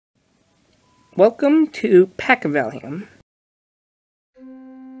Welcome to Pacvalham.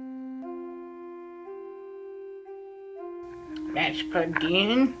 That's plugged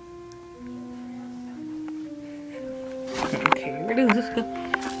in. Okay, where does this go?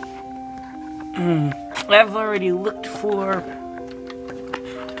 I've already looked for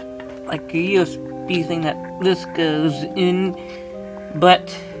like a USB thing that this goes in, but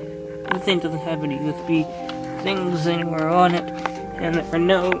the thing doesn't have any USB things anywhere on it, and there are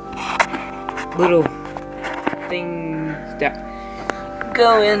no little things that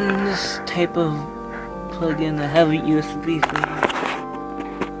go in this type of plug-in that have a USB thing.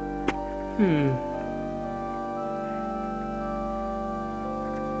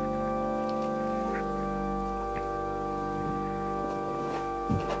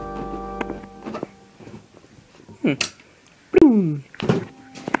 Balloon.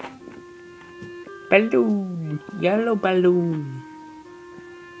 Balloon. Yellow balloon.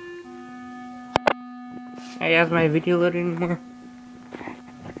 Hey, has my video loaded anymore?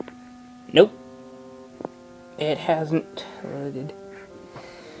 Nope. It hasn't loaded.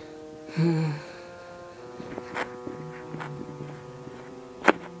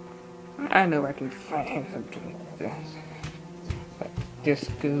 I know I can find something like this. But this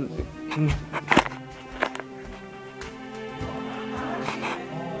goes in.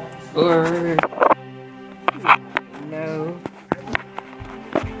 Or no.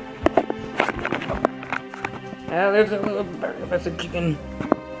 Now there's a little burger message again.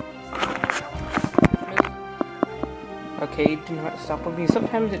 Okay, do not stop with me.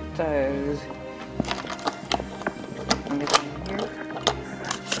 Sometimes it does. Anything here?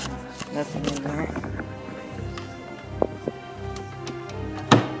 Nothing in there.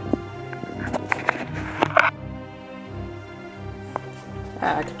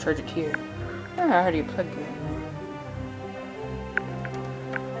 I can charge it here. How do you plug it in?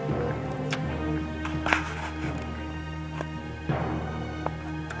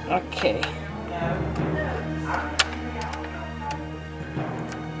 Okay.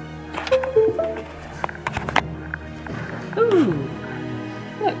 Ooh!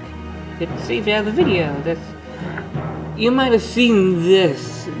 Look! It saved out of the video. You might have seen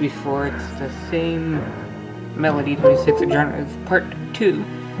this before. It's the same melody, 26 genres, part 2.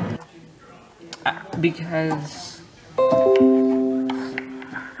 Because...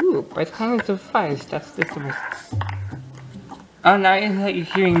 Ooh, by the time it's a 5, that's the Oh, now that you're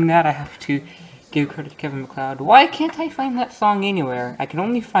hearing that, I have to give credit to Kevin MacLeod. Why can't I find that song anywhere? I can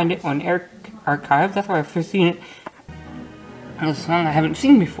only find it on Archive. That's where I've first seen it. It's a song I haven't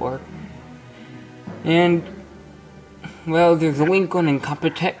seen before. And, well, there's a link on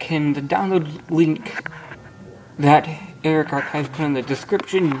Incompetech, and the download link that Eric Archives put in the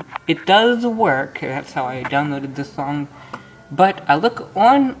description, it does work. That's how I downloaded this song. But I look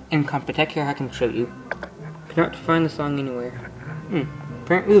on Incompetech, here I can show you. Cannot find the song anywhere.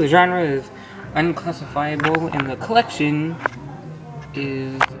 Apparently the genre is unclassifiable and the collection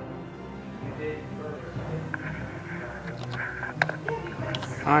is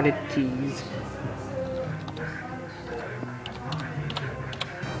oddities.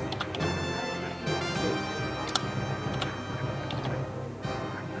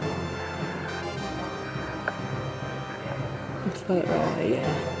 It's like,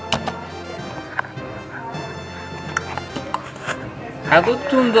 yeah. I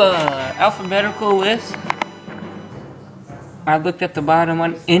looked on the alphabetical list. I looked at the bottom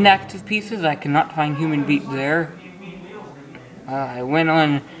one, inactive pieces. I cannot find Human Beat there. I went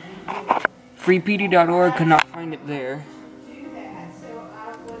on freepd.org, could not find it there.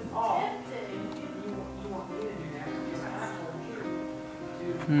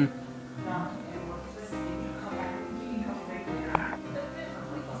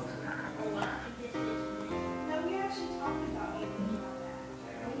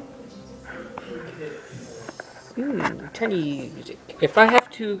 Tiny music. If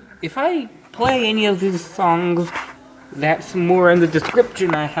I play any of these songs, that's more in the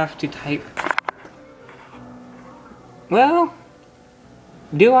description I have to type. Well,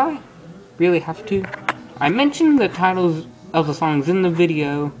 do I really have to? I mentioned the titles of the songs in the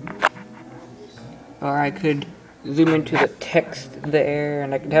video, or I could zoom into the text there,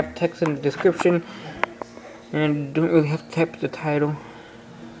 and I could have text in the description, and don't really have to type the title.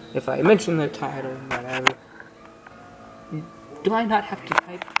 If I mention the title, whatever. Do I not have to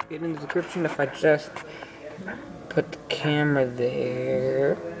type it in the description if I just put the camera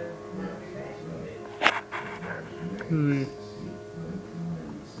there?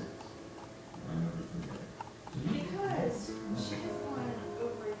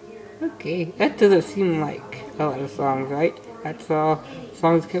 Okay, that doesn't seem like a lot of songs, right? That's all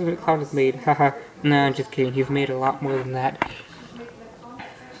songs Kevin MacLeod has made. Haha. No, just kidding. He's made a lot more than that.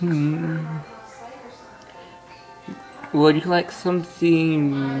 Would you like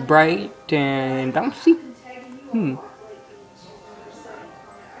something bright and bouncy?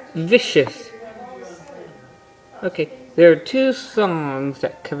 Vicious. Okay, there are two songs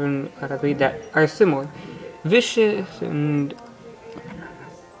that Kevin MacLeod has made that are similar. Vicious and...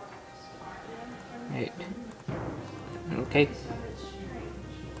 Wait. Okay.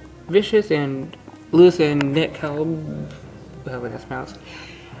 Vicious and Lewis and Nick Helb... However that's pronounced.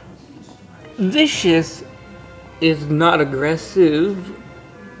 Vicious is not aggressive,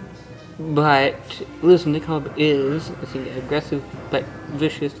 but Lewis and Nick Helb is, I think, aggressive, but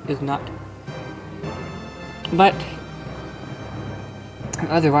Vicious is not. But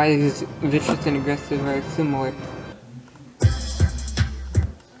otherwise, Vicious and aggressive are similar.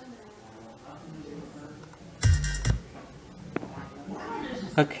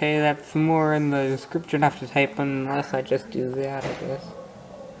 Okay, that's more in the description I have to type unless I just do that, I guess.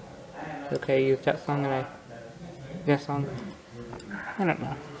 Okay, use that song and that song. I don't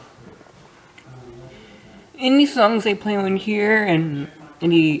know. Any songs I play on here and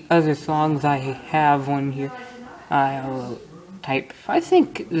any other songs I have on here, I'll type. I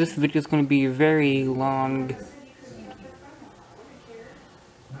think this video is going to be very long.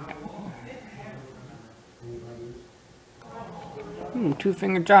 Two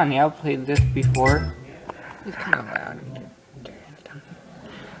Finger Johnny, I've played this before. It's kind of loud.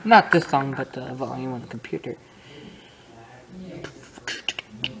 Not this song, but the volume on the computer.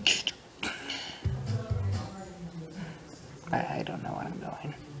 I don't know what I'm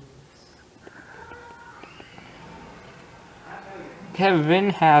doing.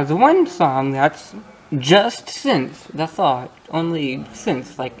 Kevin has one song that's just synth. That's all. Only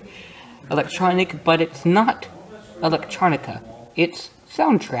synth, like electronic, but it's not electronica. It's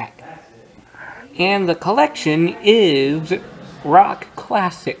soundtrack. And the collection is rock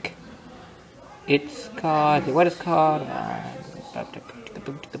classic. It's called, what is it called?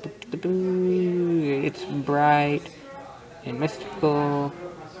 It's bright and mystical.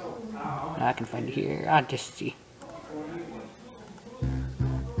 I can find it here. I'll just see.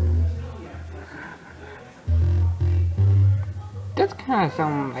 Does kind of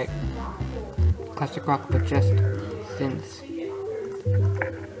sound like classic rock, but just synths.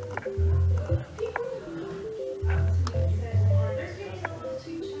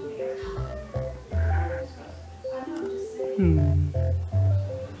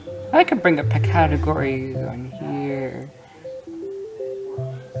 I could bring up Pacategories on here.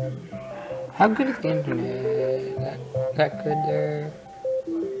 How good is the internet? That good there?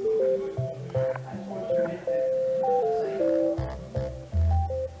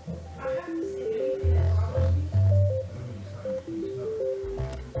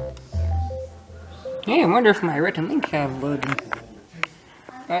 Hey, I wonder if my written link have loaded.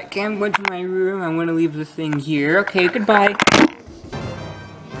 Okay, I'm going to my room. I'm going to leave this thing here. Okay, goodbye.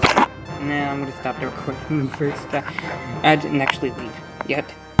 Now I'm going to stop the recording first. I didn't actually leave yet.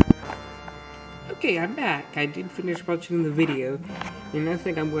 Okay, I'm back. I did finish watching the video. And I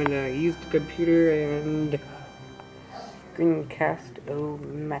think I'm going to use the computer and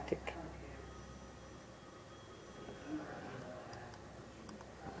screencast-o-matic.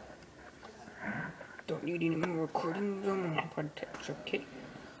 Don't need any more recordings on my podcast, okay?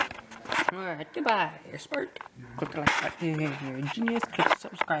 Alright, goodbye. You're smart. Click the like button. You're a genius. Click the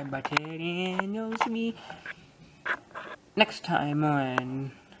subscribe button. And you'll see me next time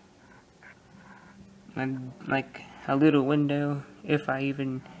on like a little window. If I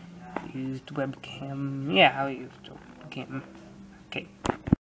even used webcam. Yeah, I'll use webcam. Okay.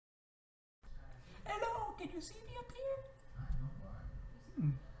 Hello, can you see me up here?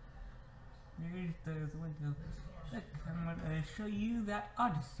 There's the window. Look, I'm gonna show you that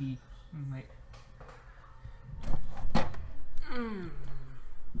Odyssey. Wait.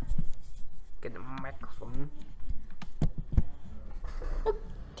 Get the microphone.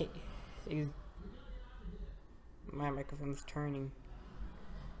 Okay. My microphone's turning.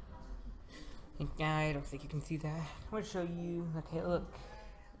 I don't think you can see that. I want to show you. Okay, look.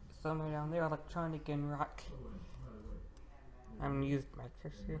 Somewhere down there, electronic and rock. I'm used my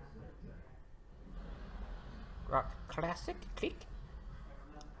cursor. Rock classic, click.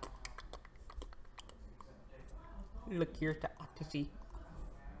 Look, here's the Odyssey.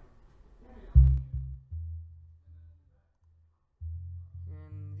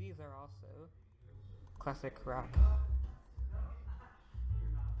 And these are also classic rock.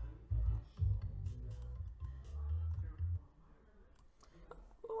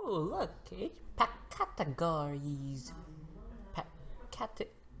 Oh, look, it's Pacategories. cat,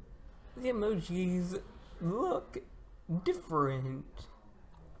 the emojis look different.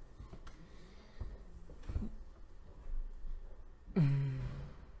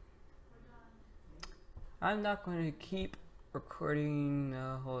 I'm not going to keep recording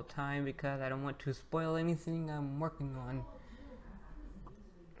the whole time because I don't want to spoil anything I'm working on.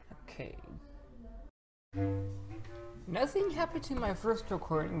 Okay. Nothing happened to my first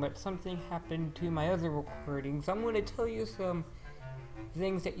recording, but something happened to my other recordings. I'm going to tell you some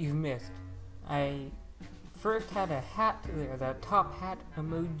things that you've missed. I first had a hat there, the top hat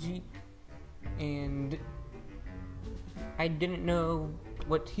emoji, and I didn't know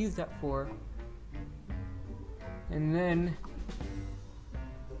what to use that for. And then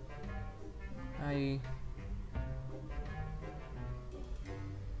okay,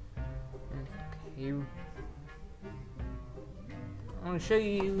 I want to show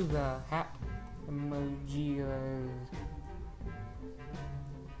you the hat emoji.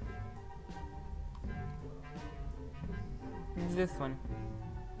 This one.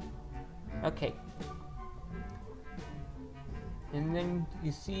 Okay. And then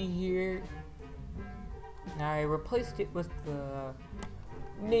you see here, I replaced it with the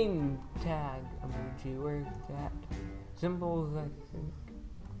name tag emoji. Where's that? Symbols, I think.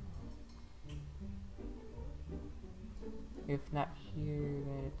 If not here,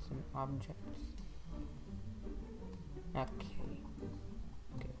 then it's an object. Okay,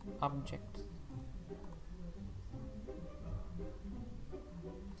 object.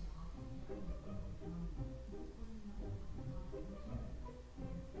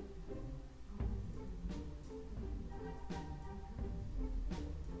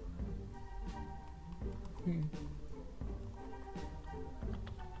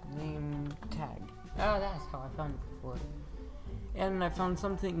 Name tag. Oh, that's how I found it before. And I found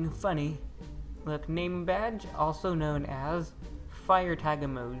something funny. Look, name badge, also known as fire tag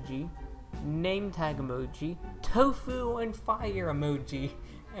emoji, name tag emoji, tofu on fire emoji.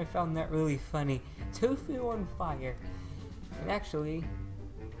 I found that really funny. Tofu on fire. And actually,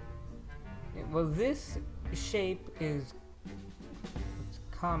 well, this shape is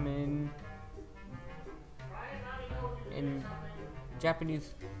common in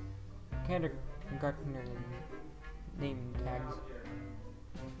Japanese kindergarten name tags,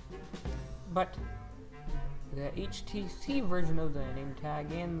 but the HTC version of the name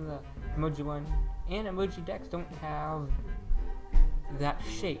tag and the emoji one and emoji decks don't have that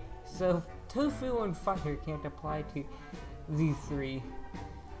shape, so tofu on fire can't apply to these three.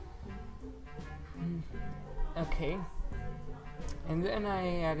 Okay, and then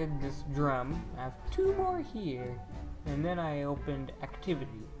I added this drum. I have two more here, and then I opened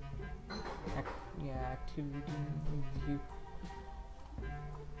activity. Activity.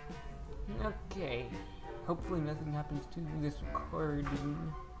 Okay, hopefully nothing happens to this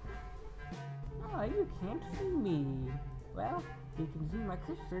recording. Oh, you can't see me. Well, you can see my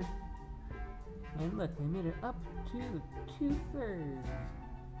cursor. And look, I made it up to 2/3.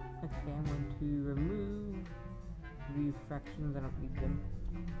 Okay, I'm going to remove these fractions. I don't need them.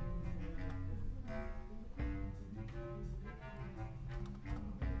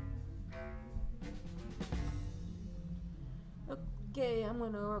 Okay, I'm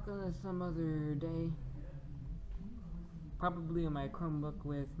gonna work on this some other day. Probably on my Chromebook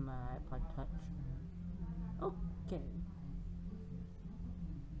with my iPod Touch. Okay.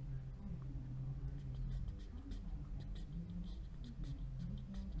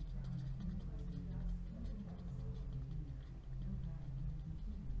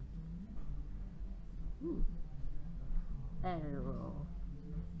 Arrow.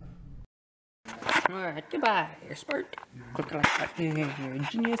 Alright, goodbye. You're smart. Click the like button if you're a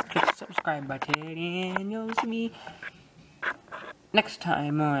genius. Click the subscribe button and you'll see me next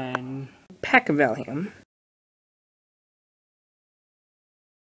time on Pacvalham.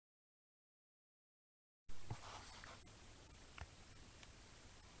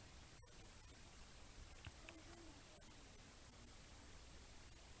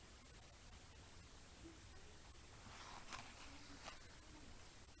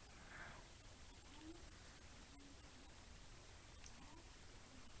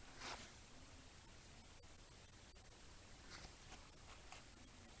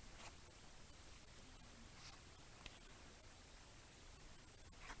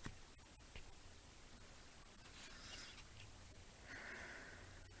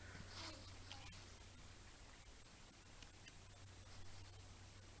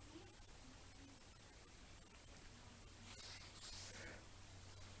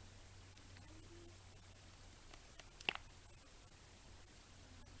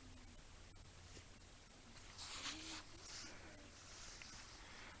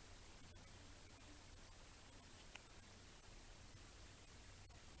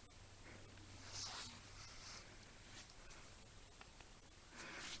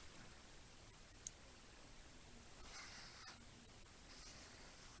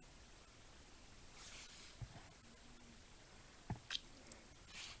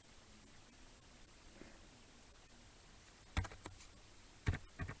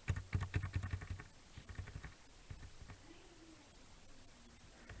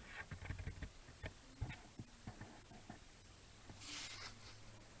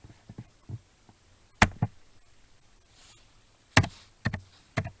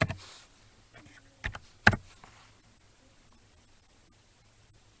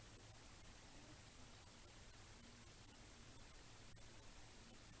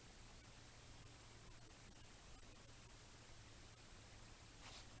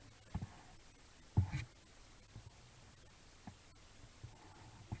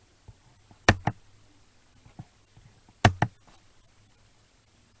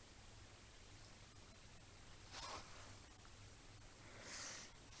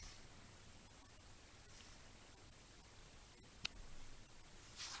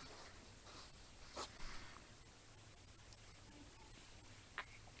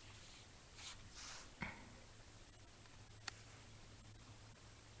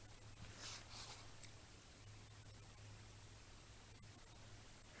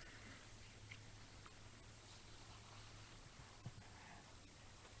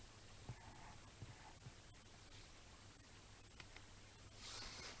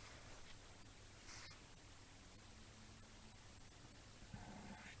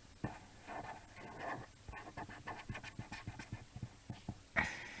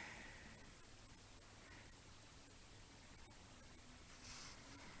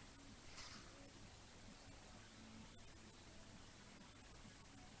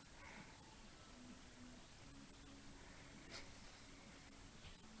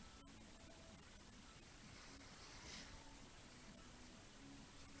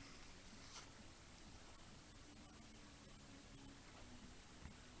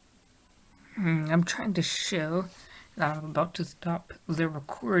 I'm trying to show that I'm about to stop the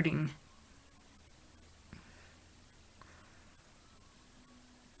recording.